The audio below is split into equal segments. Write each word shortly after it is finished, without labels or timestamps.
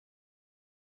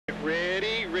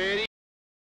Ready, ready.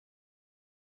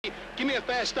 Give me a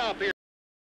fast stop here,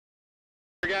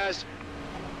 guys.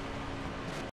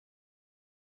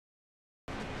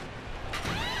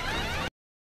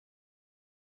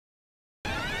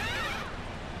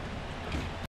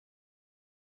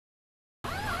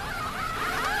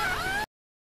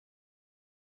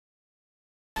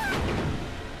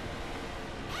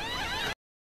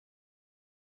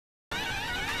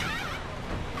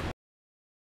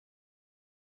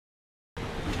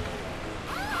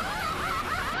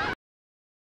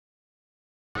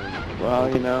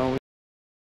 Well, you know,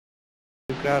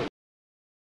 we've got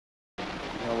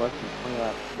less than 20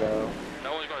 laps to go.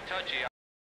 No one's going to touch you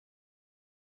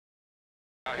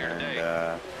out here today.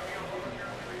 Yeah.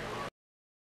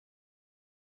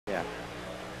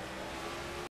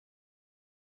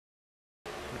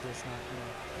 We're just not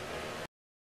gonna...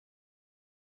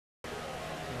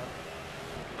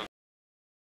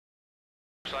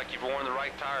 Looks like you've worn the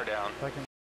right tire down.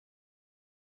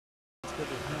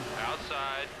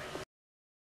 Outside.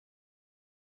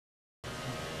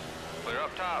 Clear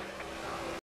up top.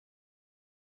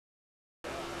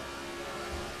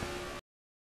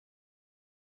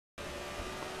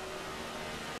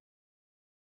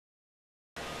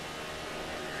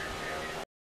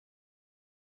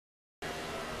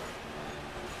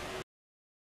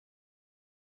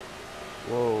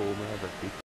 Whoa, man, that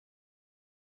beat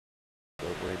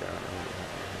goes way down.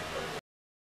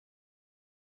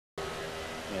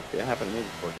 Yeah, it happened to me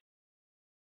before.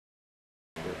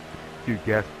 Dude,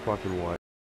 guess fucking what?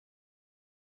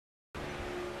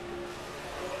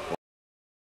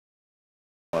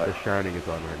 The Shining is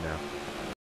on right now.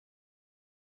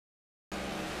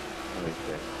 Let me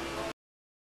see.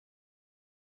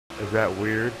 Is that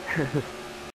weird?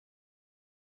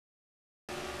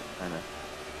 I know.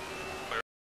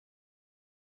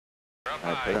 Up I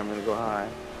said high. I'm gonna go high.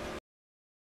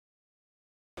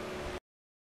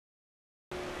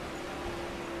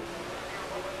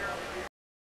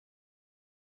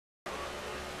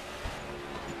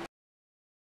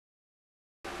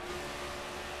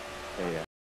 Yeah.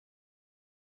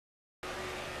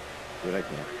 Do what I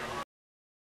can.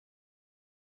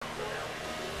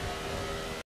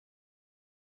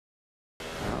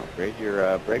 Now, raise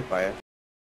your brake bias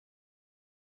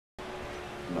as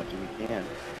much as you can.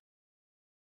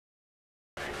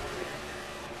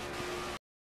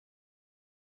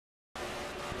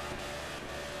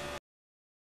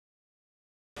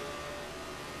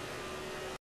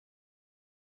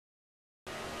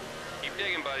 Keep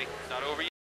digging, buddy. It's not over yet.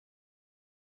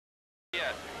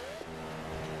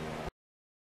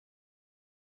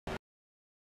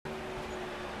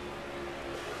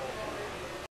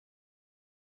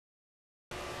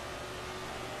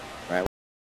 Right.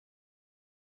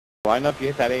 Well, I know if you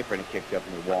hit that apron, it kicks you up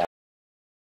in the wall.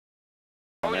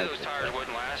 How many of those tires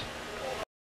wouldn't last?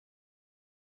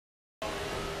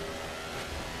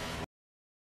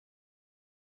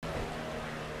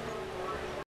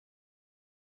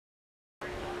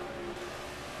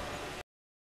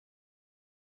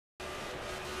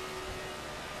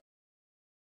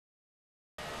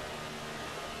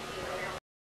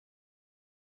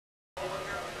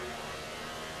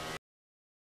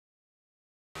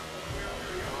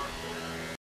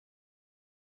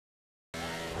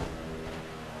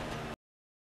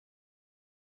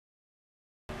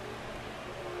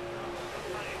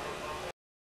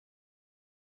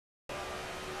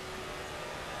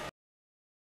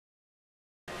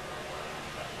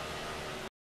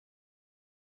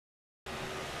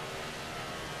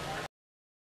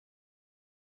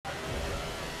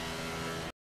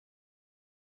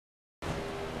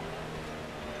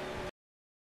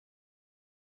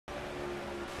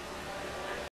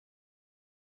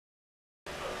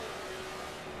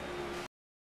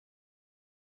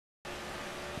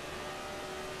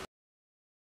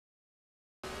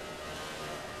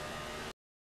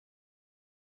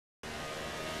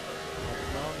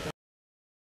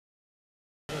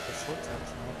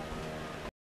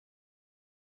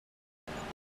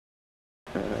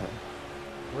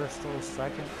 We're still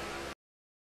second.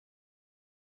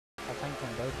 I think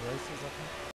on both races,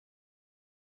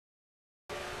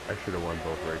 I should have won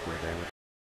both races, damn it.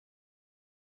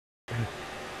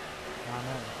 I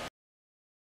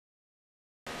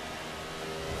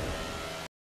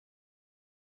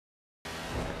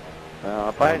know.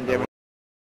 If I hadn't damaged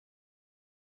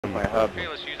my hub, Okay,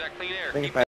 let's use that clean air. I think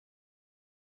if I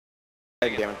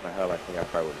hadn't damaged my hub, I think I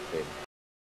probably would have stayed.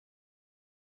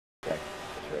 This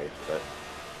race, but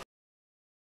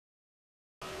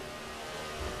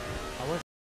I wish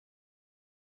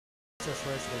this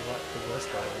race was like the West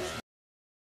race.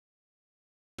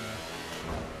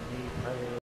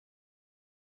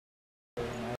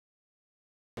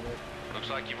 Looks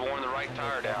like you've worn the right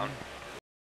tire down.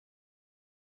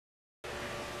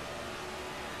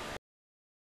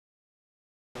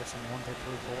 Some 1, 2, 3,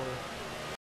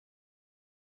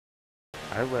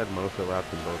 4. I led most of the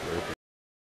laps in both races.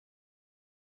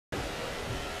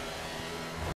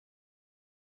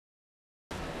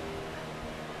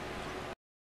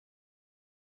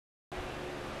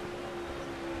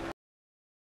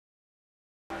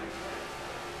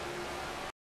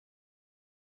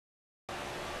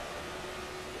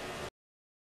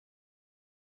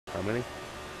 How many?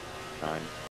 9.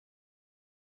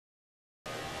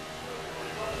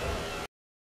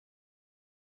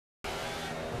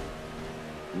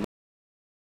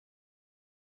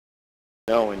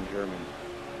 No, in German.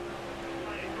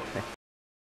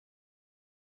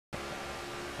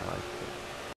 I like it.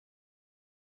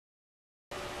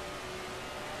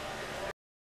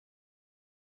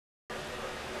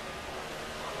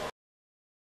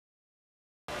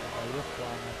 Oh, you're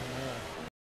flying up in there.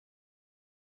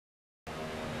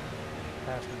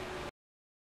 Pass me.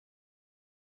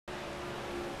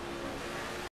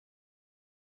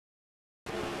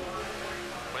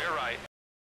 Clear right.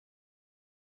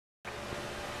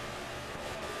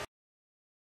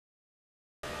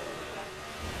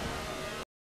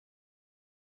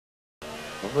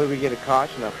 Hopefully we get a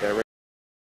caution up there. We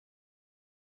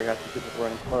got some people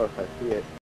running close. I see it.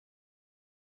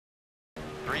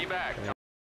 3 back. Okay.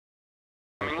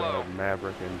 Coming low.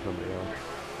 Maverick and somebody else.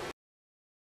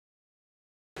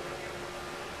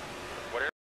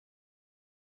 Whatever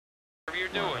you're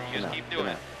doing, you just keep doing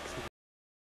it.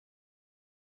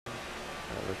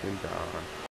 Maverick and Don.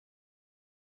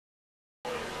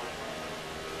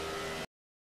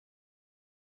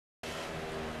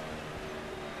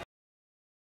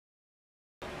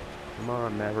 Come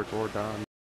on, Maverick or Don.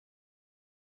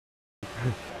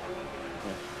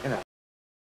 Get out.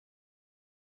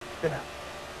 Get out.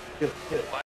 Get it. Get it.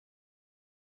 Flat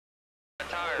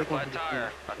tire, flat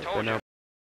tire. I told you.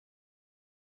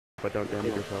 But don't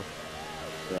damage yourself.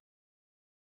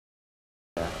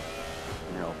 Yeah.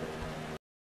 No.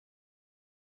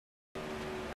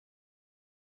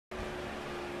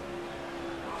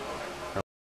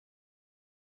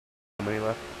 How many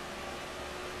left?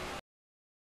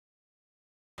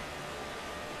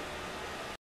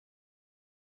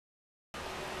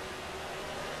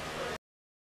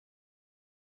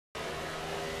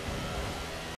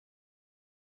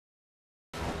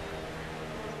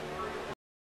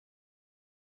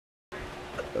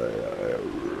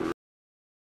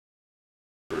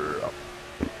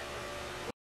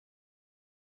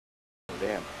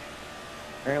 Damn.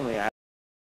 Apparently I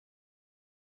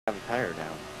have a tire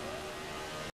down.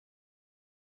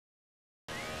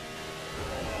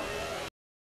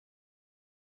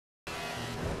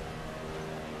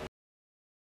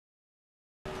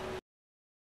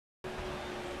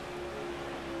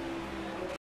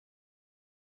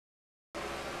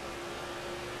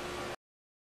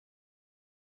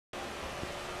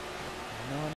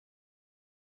 No,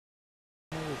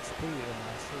 it's speed and I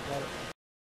still got it.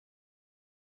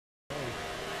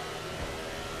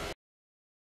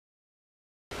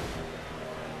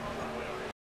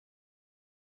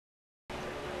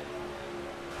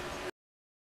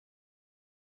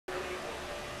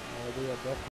 Maybe a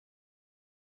definitely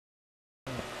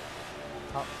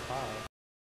top 5.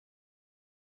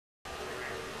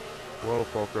 Whoa,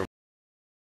 Fulcrum.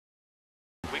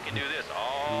 We can do this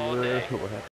all day.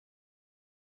 What happened?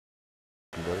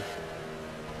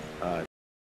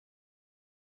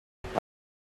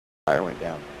 Tire went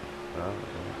down. Oh,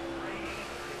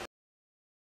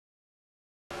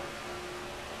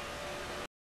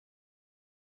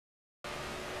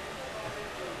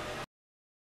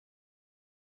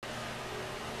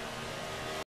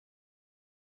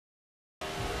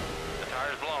 The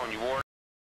tire's blown. You wore it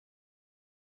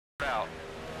out.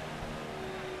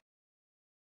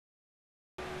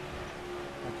 I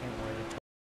can't wait until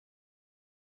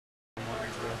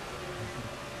tomorrow's there.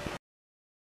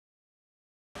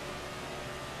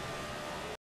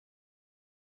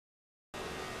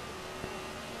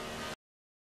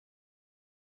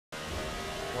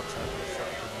 What's that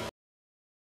reception?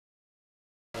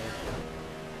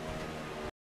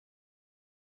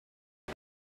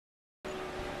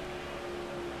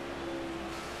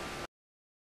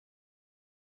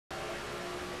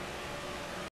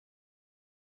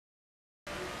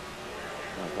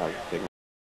 I thought it was taking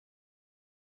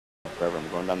forever. I'm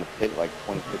going down the pit like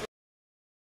 26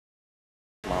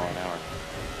 mile an hour.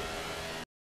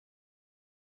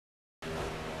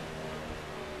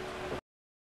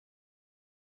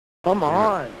 Come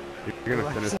on! you're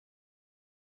gonna finish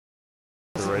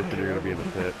I said you're gonna be in the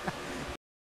pit.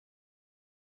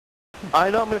 I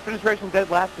know I'm gonna finish racing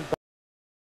dead last, and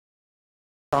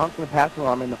I'm gonna pass me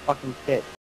while I'm in the fucking pit.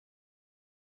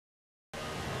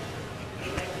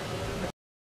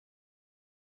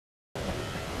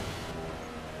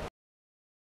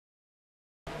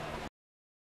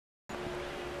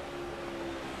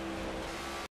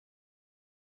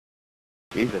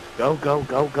 Jesus, go, go,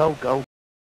 go, go, go.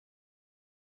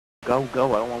 Go,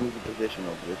 go, I don't want to lose a position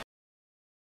over this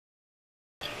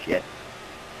shit.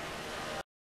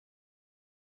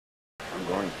 I'm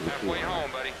going to. Halfway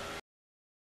home, buddy.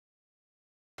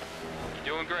 You're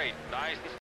doing great. Nice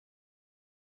and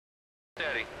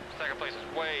steady. Second place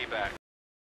is way back.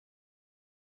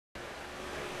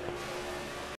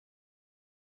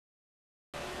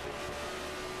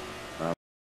 I'm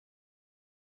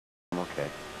okay.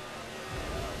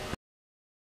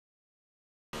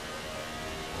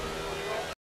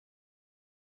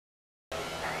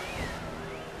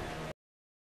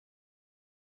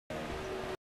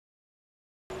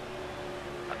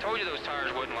 I told you those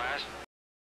tires wouldn't last.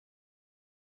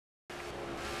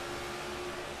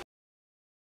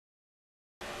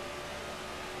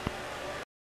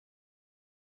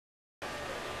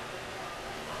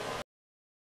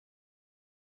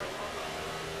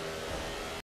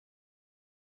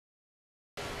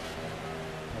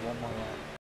 One more lap.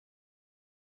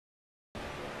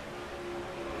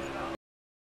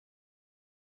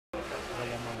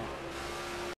 One more lap.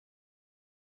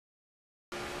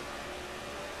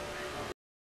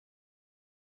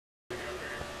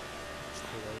 It's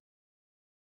too late.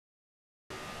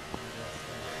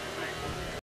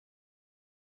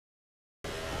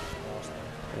 Lost it.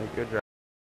 Hey, good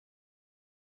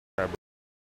job,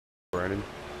 Brandon.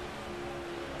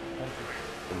 Thank you.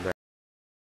 Come back.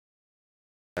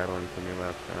 Battling from your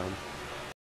last round.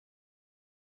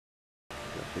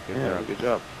 That's a good Yeah, job. good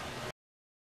job.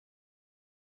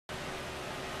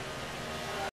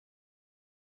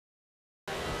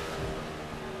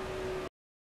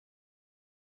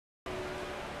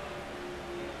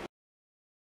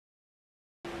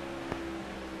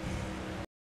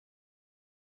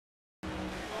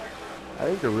 I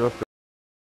think the real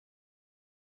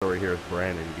story here is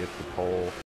Brandon gets the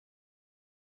pole,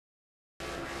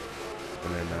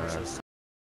 and then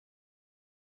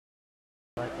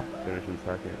finishing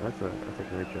second. That's a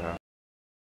great job.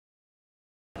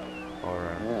 All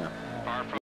right. Yeah. Far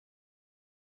from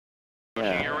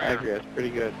Yeah, your I rear. agree. That's pretty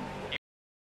good.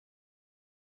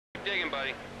 Keep digging,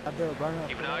 buddy. I do it, burn up.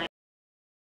 Keep an eye on your...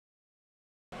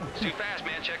 It's too fast,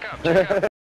 man. Check up. Check up.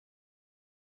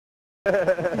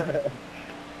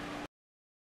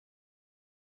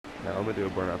 Now I'm gonna do a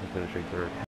burnout for finishing third.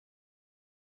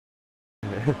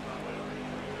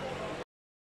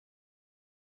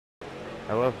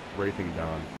 I love racing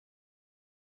Don.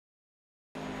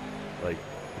 Like,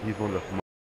 he's one of the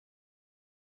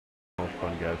most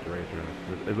fun guys to race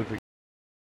with. It looks like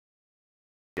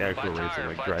actual racing,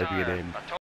 like driving it in. I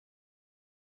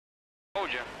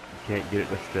told you. You can't get it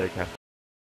to stick, have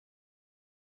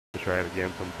to try it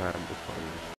again sometime. It's fun.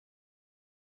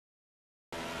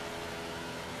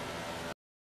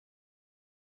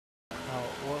 Oh,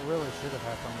 what really should have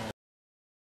happened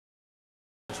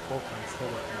was spoke instead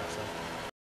of myself.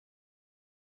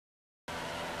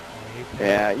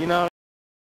 Yeah, you know,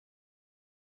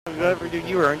 whatever, dude,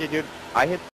 you earned it, dude. I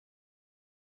hit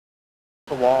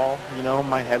the wall, you know,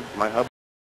 my hub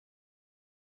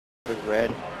was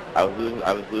red. I was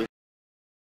losing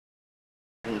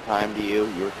time to you.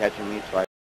 You were catching me, so I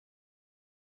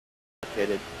hit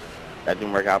it. That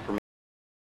didn't work out for me.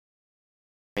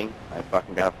 I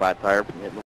fucking got a flat tire from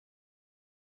hitting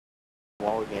the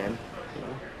wall again.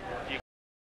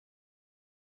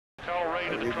 Call Ray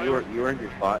to the You trailer. earned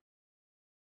your spot.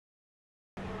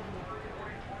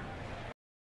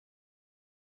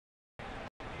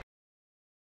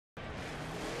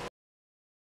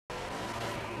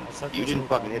 You didn't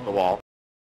fucking hit the wall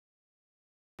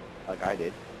like I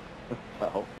did.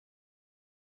 So.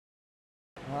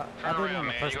 I Turn did it in around,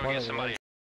 the man. first You're part gonna of get the somebody race.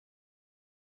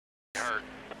 hurt.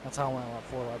 That's how I went like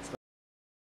 4 laps.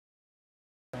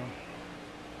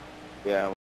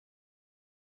 Yeah.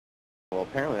 Well,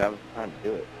 apparently that was the time to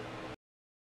do it.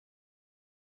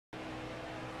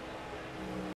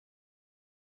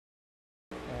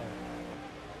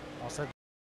 I said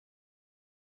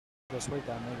this week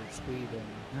I needed speed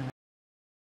and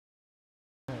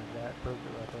that proved it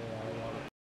right there. I love it.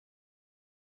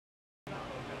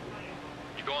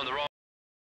 You're going the wrong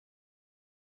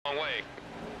way.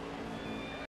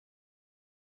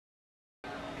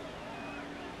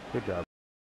 Good job,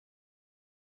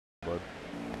 bud.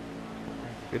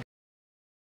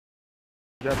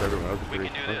 Good job, everyone. That was a We pretty,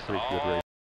 can do that was this a pretty good race.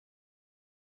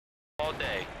 all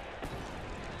day.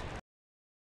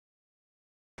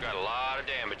 Got a lot of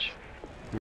damage.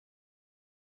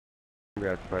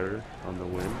 Congrats, Predator, on the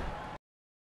win.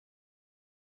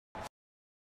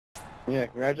 Yeah,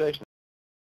 congratulations,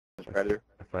 Predator.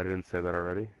 If I didn't say that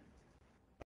already.